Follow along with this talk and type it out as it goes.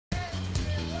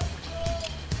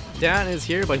Dan is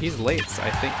here, but he's late, so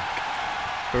I think.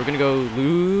 But we're gonna go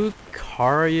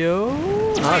Lucario.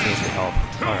 No, that's gonna say help.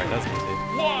 Alright, that's gonna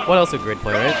say. What else a grade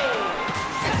play, right?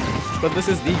 But this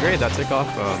is the grade that took off,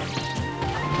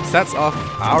 sets off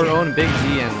our own Big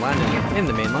G and Landon in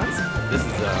the main lines. This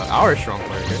is our strong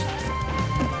player here.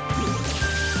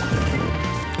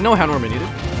 No hand warmer needed.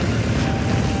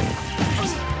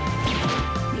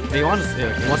 He wants to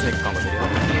make a combo video.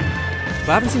 But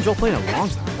I haven't seen Joel play in a long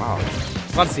time. Wow.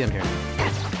 Glad to see him here.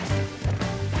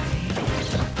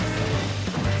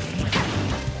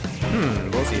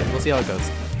 We'll see. We'll see how it goes.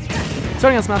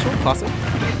 Starting on Smash 4, classic.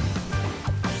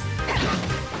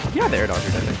 Yeah, the air dodger, I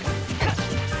think.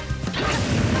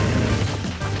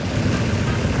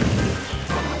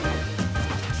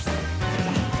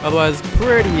 Otherwise,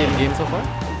 pretty in game so far.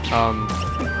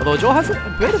 Although Joel has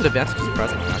a bit of advantage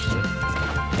surprisingly, actually.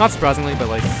 Not surprisingly, but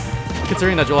like,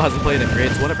 considering that Joel hasn't played in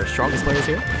grades, one of our strongest players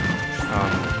here,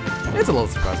 it's a little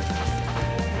surprising.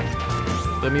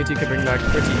 The Mewtwo can bring back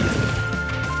pretty easily.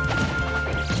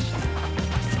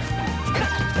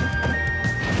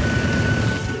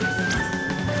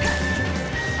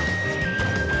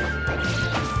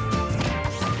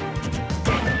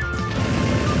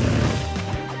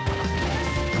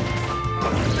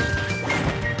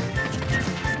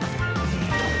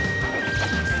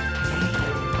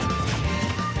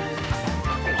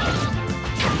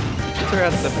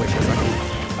 At step away for a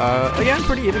second. Again,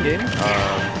 pretty even game.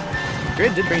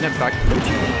 Grade did bring them back pretty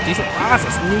decent. Ah, it's a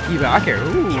sneaky backer.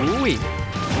 Ooh, wee.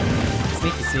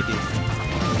 Sneaky.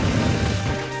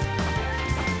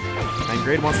 And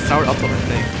Grade wants to sour up on the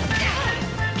thing.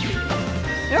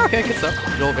 Yeah, okay, good stuff.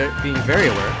 Joel being very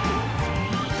aware.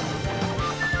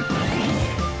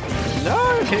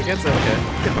 No, okay, gets it. Okay,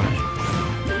 good punish.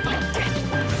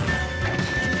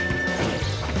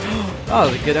 Oh,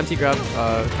 the good empty grab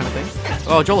kind of thing.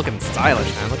 Oh, Joel looking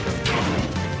stylish, man. Look at him.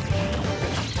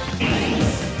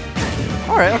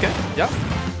 Alright, okay. Yeah.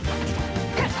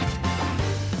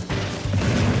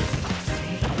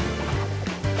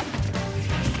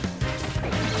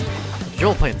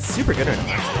 Joel playing super good right now,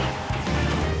 actually.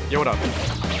 Yo, what up?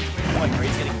 What,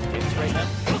 Grade's getting dicks right now?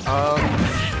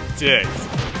 Dicks.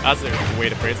 That's a way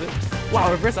to phrase it.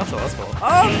 Wow, reverse up though, that's cool.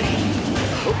 Oh,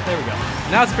 there we go.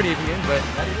 Now it's a pretty even game, but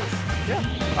That it is.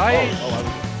 yeah.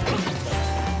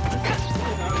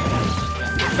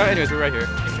 Anyways, we're right here.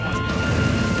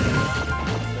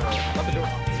 Not the door.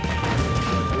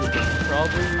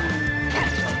 Probably.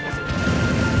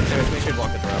 Anyways, make sure you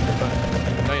block the door after, but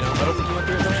no, you know. I don't think you went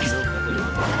through it though. I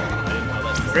didn't know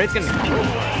that. Grade's getting.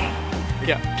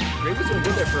 Yeah. Grade was doing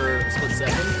good there for a split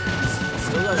second. He's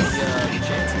still got the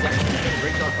chance. He's actually doing a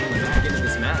great job from the beginning of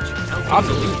this match.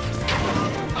 Absolutely.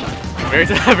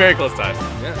 Very close ties.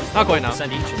 Yeah. Not quite now.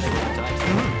 Send each and every time.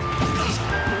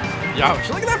 Yeah,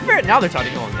 look at that fair. Now they're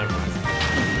touching. Oh, never mind.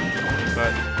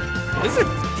 But this is a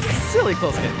silly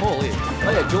close game. Holy.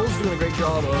 Oh yeah, Joel's doing a great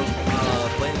job of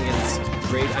playing against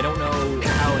Grade. I don't know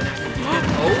how inactive he's been.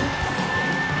 Oh,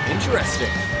 interesting.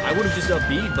 I would have just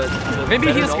beat, but maybe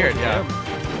he was scared. Yeah. Him.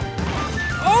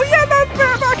 Oh yeah, that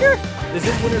backer. Is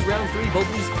this winner's round 3?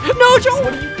 Both these. No, Joel.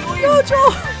 What are you doing? No,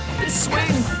 Joel. His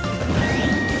swing.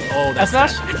 Oh, that's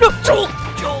smash. No, Joel.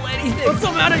 Joel, anything. I'm so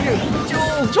mad at you.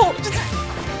 Joel,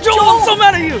 Joel, I'm so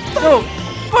mad at you. No,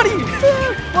 buddy.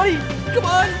 Come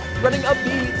on. Running up B.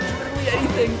 Literally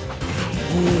anything.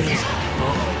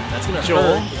 Uh-oh. That's gonna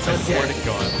Joel, hurt. It's I okay. swear to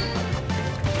God.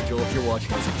 Joel, if you're watching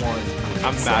this, one.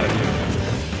 I'm mad at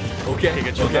you. Okay,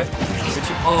 good shot.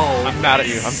 Oh, I'm mad at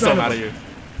you. I'm so mad at you.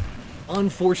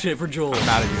 Unfortunate for Joel. I'm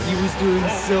mad at you. He was doing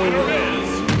so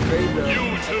well. Great though.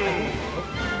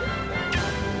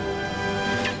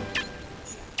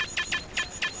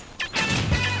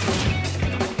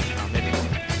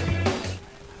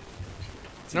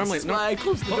 Normally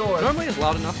it's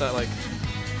loud enough that like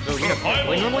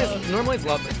normally it's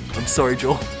loud. I'm sorry,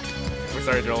 Joel. We're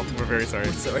sorry, Joel. We're very sorry.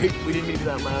 Sorry, we didn't mean to be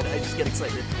that loud. I just get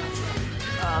excited.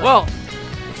 Well,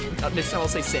 next time I'll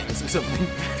say Samus or something.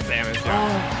 Samus.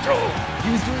 Yeah. Joel.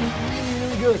 He was doing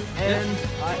really good, and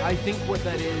I think what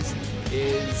that is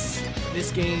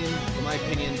this game, in my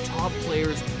opinion, top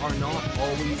players are not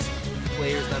always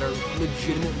players that are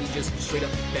legitimately just straight up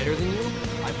better than you.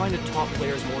 I find a top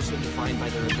player is more so defined by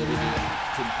their ability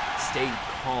to stay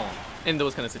calm. In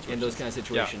those kind of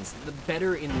situations. Yeah. The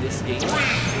better in this game is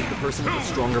the person with a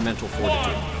stronger mental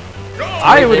fortitude.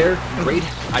 I would. Great,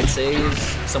 I'd say, is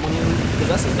someone who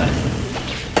possesses that.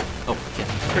 Oh, yeah.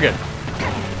 We're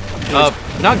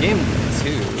good. Now game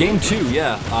 2. Game 2,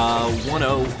 yeah.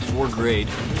 1-0 for Grade.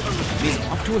 He's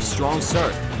off to a strong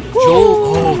start.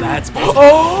 Joel, oh, that's possible.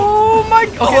 Oh my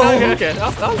god. Okay.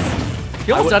 That was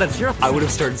He almost died at 0%. I would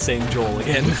have started saying Joel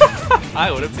again.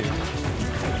 I would have too.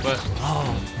 But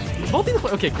both these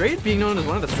okay, Grade being known as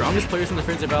one of the strongest players in the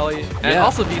Fraser Valley, and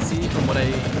also VC from what I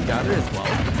gather as well.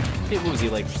 What was he,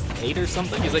 like 8 or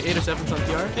something? He's like 8 or 7 on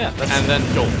PR. Yeah. And then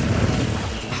Joel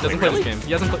doesn't play this game.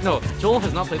 He hasn't played. No, Joel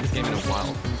has not played this game in a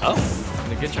while. Oh.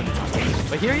 In a good chunk of time.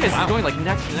 But here he is. He's going like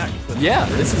neck to neck. Yeah,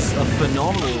 this is a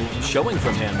phenomenal showing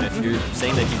from him. If you're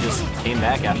saying that he just came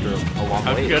back after a long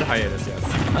wait. A good hiatus, yes.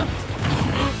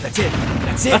 That's it.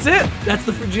 That's it. That's it. That's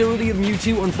the fragility of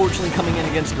Mewtwo, unfortunately, coming in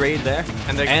against Grade there.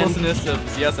 And the explosiveness of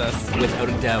ZSS. Without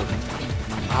a doubt.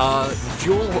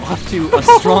 Joel off to a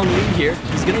strong lead here.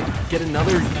 He's gonna get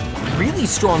another really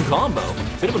strong combo.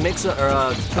 Bit of a mix-up or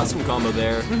a custom combo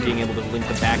there, being able to link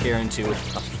the back air into a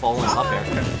fallen up air.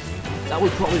 That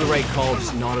was probably the right call,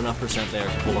 just not enough percent there to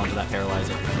hold on to that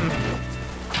paralyzer.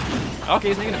 Okay,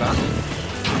 he's making it back.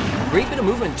 Great bit of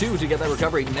movement too to get that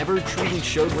recovery. Never truly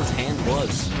showed what his hand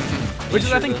was. Which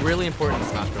is, I think, really important in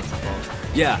Smash Bros. As well.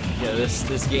 Yeah,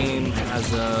 this game has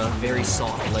very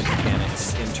soft ledge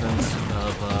mechanics in terms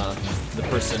of the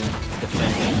person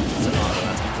defending.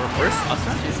 Reverse up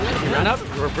smash? Is it? He ran up,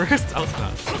 reversed out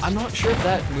smash. I'm not sure if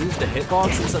that moves the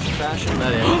hitbox in such a fashion.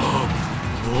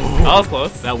 That was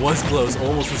close. That was close.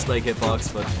 Almost a spike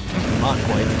hitbox, but not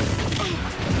quite.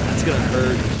 That's gonna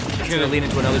hurt. It's gonna lead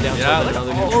into another down tilt,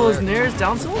 another neutral. Oh, those nairs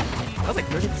down tilt? That was like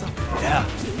 30%. Yeah.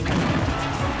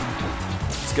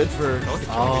 It's good for. A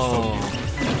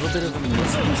little bit of a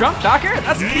miss. Trump backer?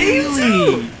 That's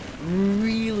really,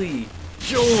 really.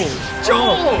 Joel.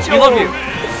 We love you.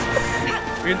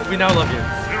 We now love you.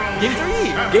 Game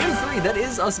 3. Game 3. That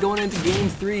is us going into Game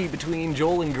 3 between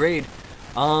Joel and Grade.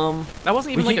 That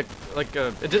wasn't even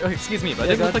excuse me, but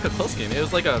it didn't look like a close game. It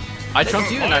was like I trumped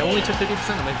you and I only took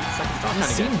 50% of my second stop. He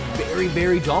seemed very,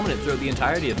 very dominant throughout the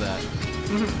entirety of that.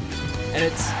 And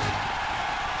it's.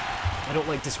 I don't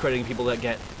like discrediting people that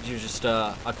get just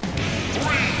a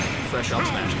fresh up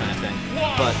smash kind of thing.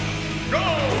 But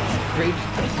Grade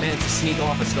managed to sneak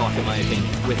off a stock, in my opinion,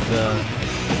 with the.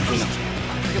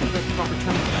 I forget what the proper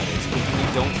term for that is.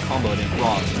 You don't combo it in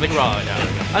raw. Like raw,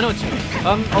 yeah. I know what you mean.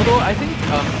 Although I think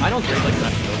I know Grade likes to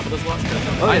actually go for this a lot.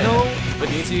 I know with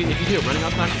Mewtwo, if you do a running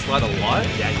up smash, you slide a lot.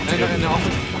 Yeah, and it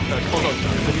often calls out.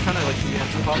 So you kind of like see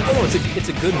two pops. Oh, it's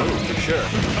a good move for sure.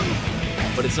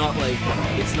 But it's not like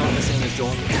it's not the same as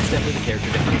Joel. It's definitely the character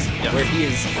difference, where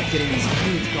he is getting these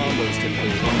huge combos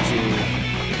typically into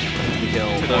the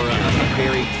hill or a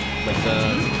very like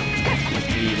the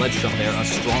ledge jump there, a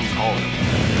strong call.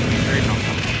 Very strong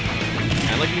call.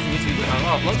 And like these Mewtwo,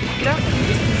 look, get out.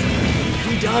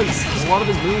 He does. A lot of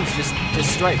his moves just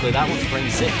strike. Like that one's frame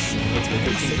 6. It's for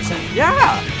 13%.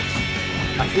 Yeah.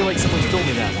 I feel like someone's told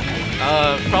me that one.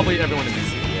 Probably everyone in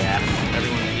DC. Yeah.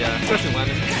 Everyone. Yeah. Especially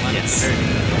Landon. Yes. Oh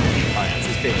yeah,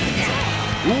 it's his favorite.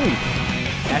 Ooh.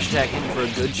 Dash attack in for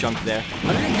a good chunk there.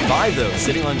 105 though,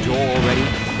 sitting on Joel already.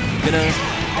 Gonna.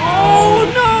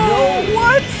 Oh no!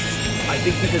 What? I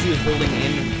think because he was holding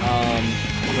in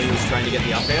when he was trying to get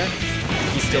the up air,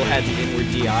 he still had the inward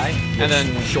DI, and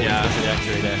then shortened the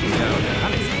trajectory there. Yeah, okay.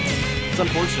 That makes sense. It's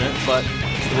unfortunate, but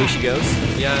it's the way she goes.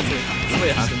 Yeah, it's the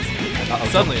way it happens.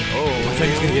 Suddenly, I thought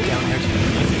he was gonna get down there too.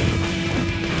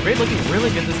 Grade looking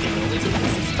really good this game. Only took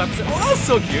 65%. Oh, that was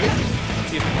so cute.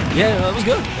 Excuse me. Yeah, that was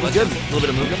good. It was good. A little bit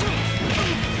of movement.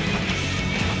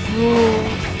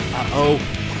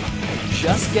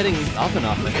 Just getting up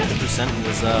enough. I think the percent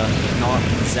was not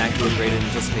exactly what Grade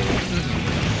anticipated.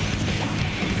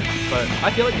 But I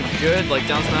feel like it's good. Like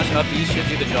down smash up, he should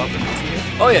do the job for Mewtwo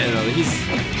here. Oh yeah, no, he's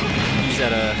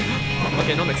at a.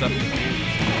 Okay, no mix up.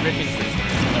 Great change.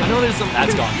 I know there's some.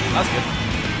 That's gone. That's good.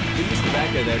 He used the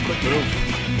back there. Quick move.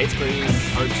 It's pretty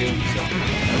hard too. So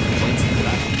points for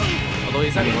that. Although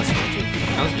he's having less hard too.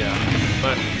 Yeah,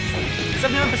 but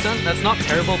 79%. That's not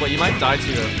terrible, but you might die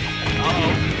to a.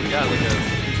 Yeah, like a.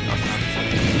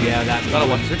 Yeah, that'll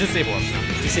watch. Or disable up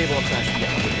smash. Disable up smash.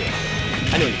 Yeah,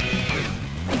 I know you.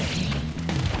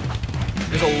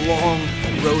 There's a long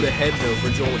road ahead though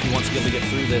for Joel if he wants to be able to get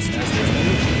through this. As there's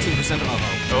only 15% of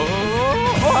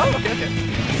okay.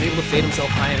 He's able to fade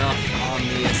himself high enough on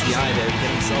the SDI there to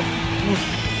get himself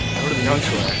out of the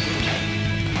neutral.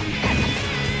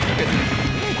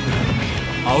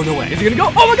 Oh no way! Is he gonna go?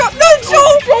 Oh my God! No,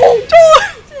 Joel!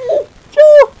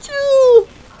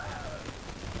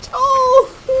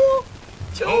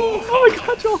 Oh my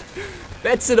God, Joel!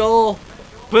 Bets it all.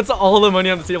 Puts all the money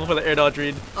on the table for the air dodge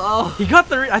read. Oh, he got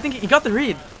the read. I think he got the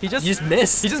read. He just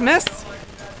missed. He just missed.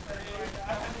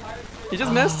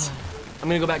 I'm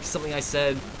gonna go back to something I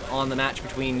said on the match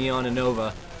between Neon and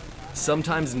Nova.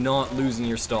 Sometimes not losing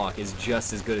your stock is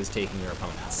just as good as taking your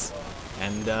opponents.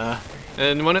 And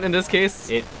And in this case,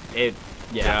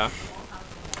 yeah.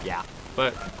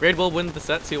 But Grade will win the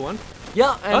set 2-1.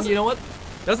 Yeah, and you know what?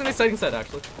 That was an exciting set,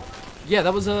 actually. Yeah,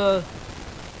 that was a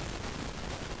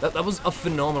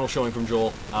phenomenal showing from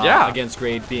Joel. Against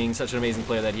Grade, being such an amazing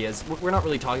player that he is. We're not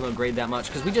really talking about Grade that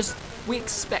much because we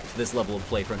expect this level of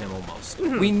play from him almost.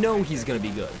 We know he's gonna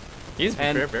be good. He's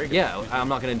very good. Yeah, I'm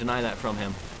not gonna deny that from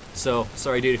him. So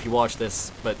sorry, dude, if you watch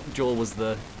this, but Joel was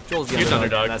the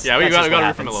underdog. Yeah, we got to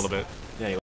root for him a little bit.